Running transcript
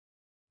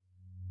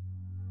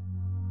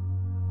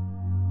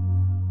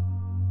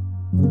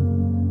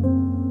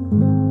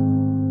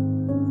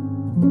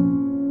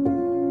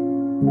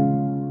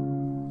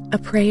A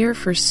Prayer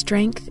for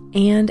Strength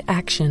and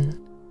Action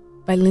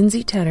by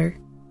Lindsay Tedder,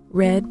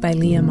 read by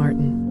Leah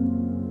Martin.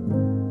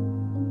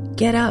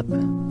 Get up,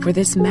 for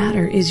this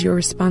matter is your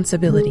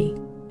responsibility,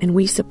 and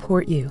we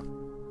support you.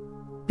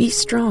 Be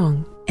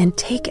strong and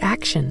take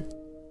action.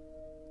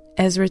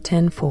 Ezra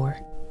 10:4.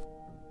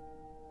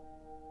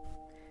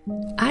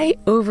 I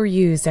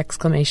overuse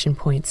exclamation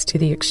points to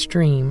the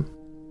extreme,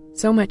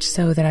 so much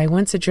so that I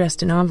once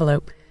addressed an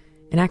envelope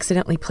and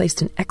accidentally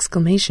placed an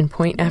exclamation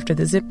point after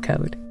the zip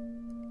code.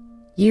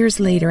 Years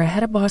later, I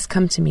had a boss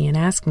come to me and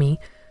ask me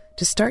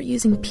to start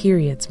using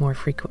periods more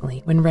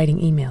frequently when writing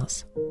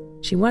emails.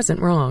 She wasn't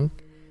wrong,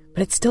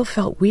 but it still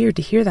felt weird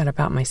to hear that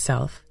about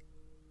myself.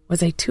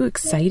 Was I too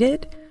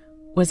excited?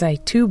 Was I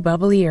too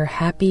bubbly or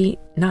happy,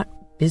 not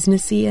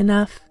businessy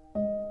enough?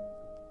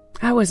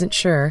 I wasn't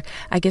sure.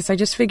 I guess I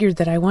just figured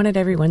that I wanted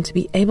everyone to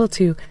be able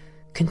to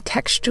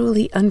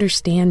contextually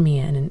understand me,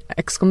 and an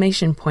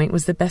exclamation point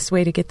was the best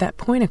way to get that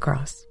point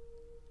across.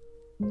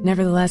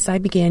 Nevertheless, I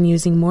began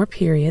using more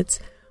periods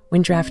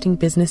when drafting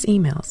business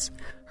emails.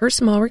 Her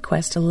small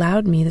request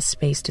allowed me the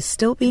space to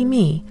still be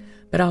me,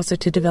 but also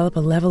to develop a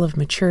level of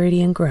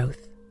maturity and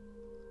growth.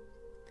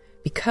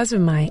 Because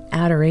of my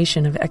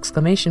adoration of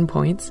exclamation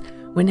points,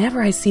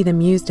 whenever I see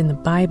them used in the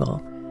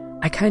Bible,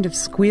 I kind of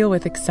squeal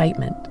with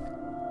excitement.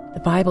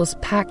 The Bible's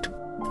packed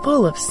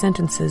full of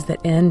sentences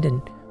that end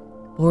in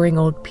boring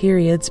old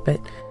periods, but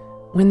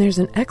when there's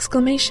an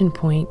exclamation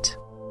point,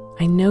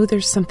 I know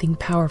there's something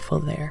powerful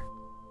there.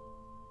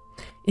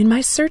 In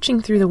my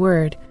searching through the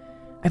Word,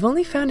 I've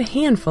only found a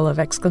handful of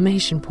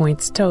exclamation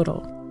points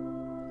total.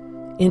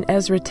 In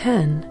Ezra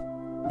 10,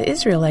 the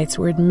Israelites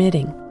were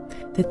admitting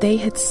that they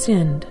had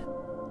sinned.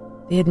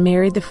 They had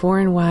married the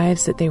foreign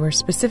wives that they were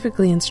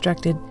specifically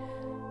instructed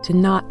to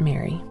not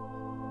marry.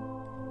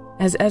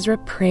 As Ezra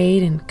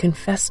prayed and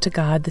confessed to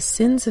God the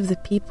sins of the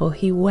people,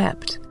 he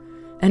wept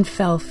and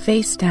fell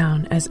face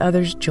down as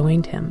others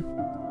joined him.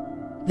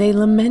 They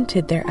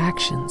lamented their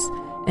actions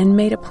and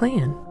made a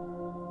plan.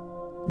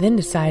 Then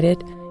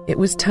decided it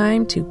was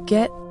time to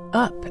get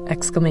up!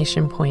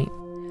 Exclamation point.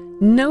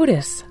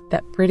 Notice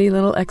that pretty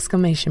little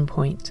exclamation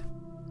point.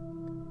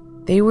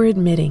 They were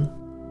admitting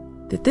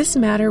that this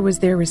matter was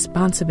their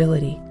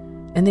responsibility,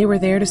 and they were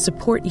there to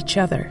support each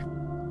other.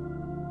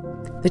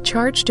 The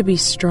charge to be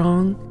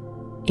strong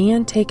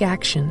and take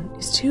action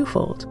is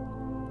twofold.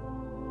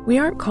 We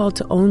aren't called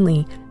to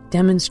only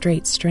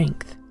demonstrate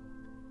strength.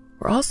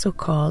 We're also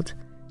called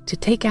to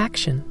take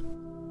action.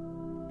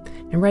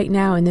 And right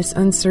now, in this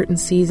uncertain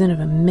season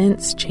of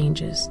immense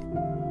changes,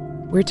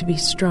 we're to be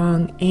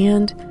strong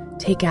and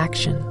take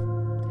action.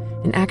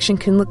 And action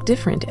can look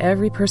different to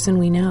every person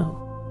we know.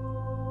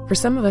 For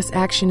some of us,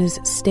 action is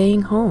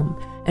staying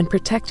home and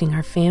protecting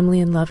our family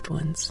and loved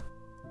ones.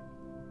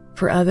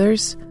 For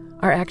others,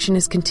 our action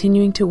is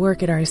continuing to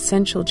work at our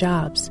essential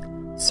jobs,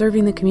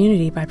 serving the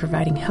community by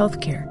providing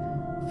health care,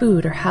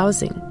 food, or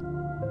housing.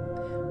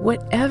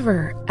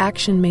 Whatever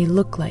action may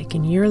look like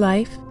in your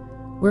life,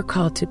 we're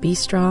called to be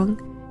strong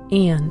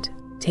and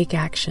take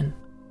action.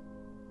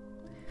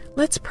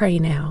 Let's pray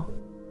now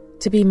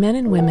to be men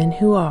and women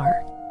who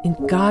are, in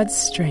God's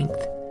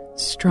strength,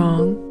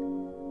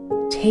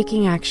 strong,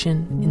 taking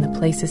action in the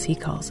places He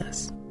calls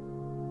us.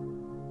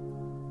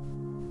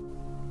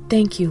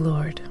 Thank you,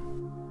 Lord,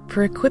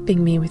 for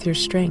equipping me with your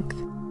strength,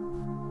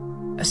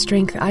 a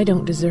strength I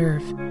don't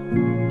deserve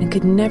and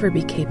could never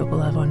be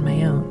capable of on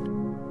my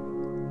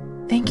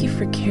own. Thank you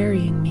for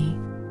carrying me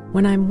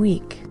when I'm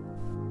weak.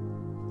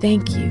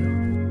 Thank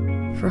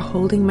you for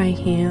holding my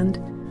hand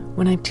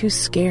when I'm too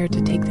scared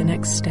to take the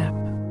next step.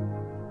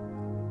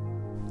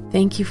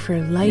 Thank you for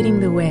lighting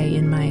the way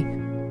in my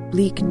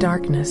bleak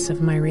darkness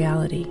of my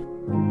reality.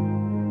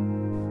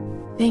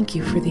 Thank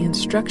you for the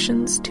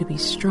instructions to be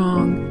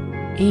strong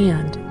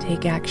and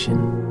take action.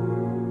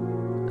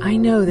 I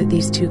know that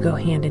these two go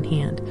hand in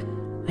hand.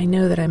 I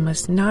know that I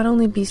must not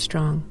only be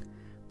strong,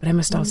 but I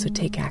must also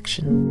take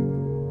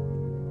action.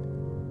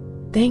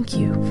 Thank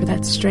you for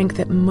that strength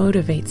that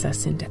motivates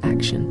us into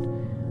action.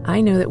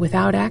 I know that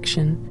without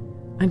action,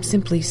 I'm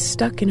simply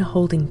stuck in a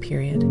holding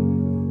period.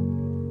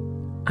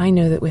 I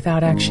know that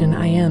without action,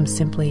 I am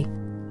simply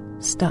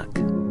stuck.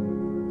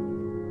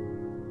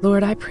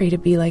 Lord, I pray to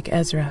be like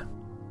Ezra.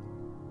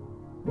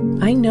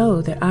 I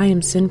know that I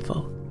am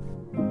sinful.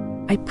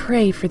 I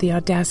pray for the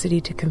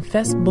audacity to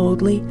confess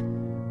boldly,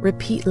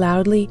 repeat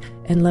loudly,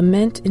 and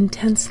lament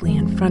intensely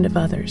in front of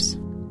others.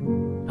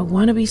 I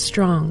want to be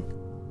strong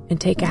and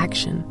take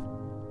action.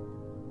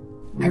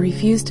 I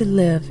refuse to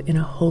live in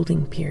a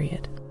holding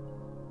period.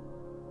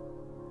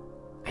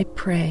 I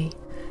pray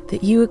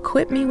that you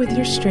equip me with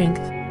your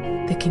strength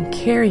that can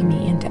carry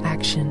me into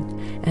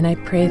action, and I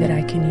pray that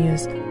I can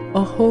use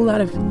a whole lot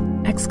of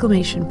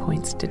exclamation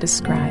points to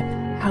describe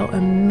how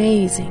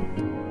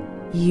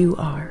amazing you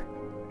are.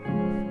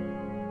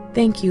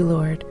 Thank you,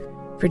 Lord,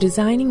 for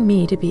designing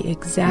me to be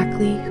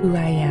exactly who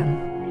I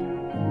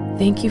am.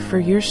 Thank you for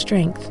your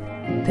strength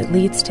that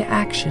leads to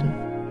action,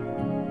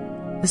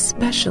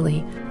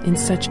 especially in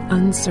such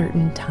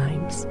uncertain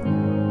times.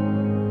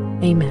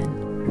 Amen.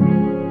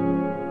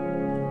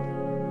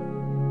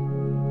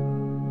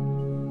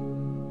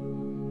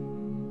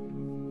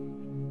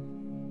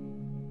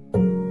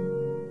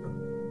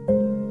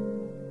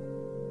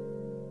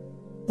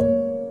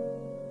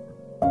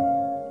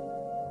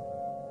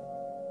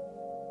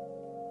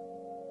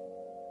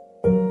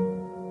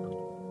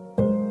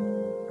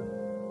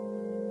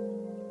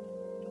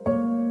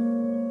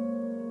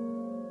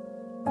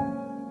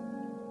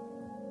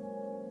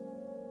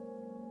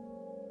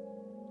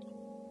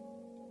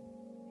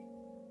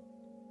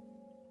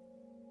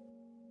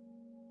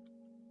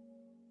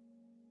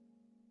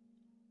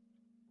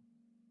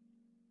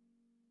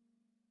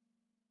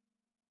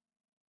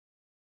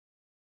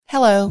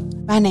 Hello,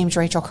 my name's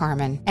Rachel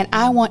Carmen, and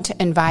I want to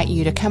invite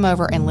you to come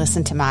over and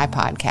listen to my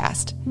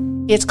podcast.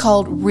 It's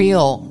called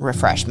Real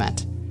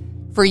Refreshment.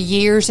 For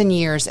years and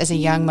years as a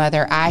young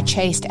mother, I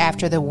chased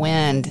after the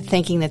wind,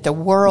 thinking that the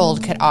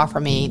world could offer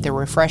me the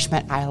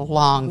refreshment I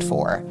longed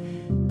for.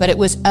 But it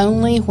was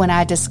only when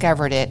I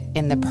discovered it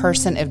in the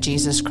person of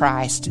Jesus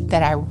Christ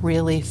that I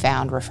really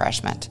found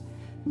refreshment.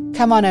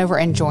 Come on over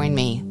and join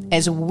me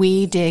as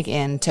we dig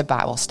into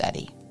Bible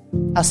study.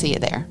 I'll see you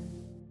there.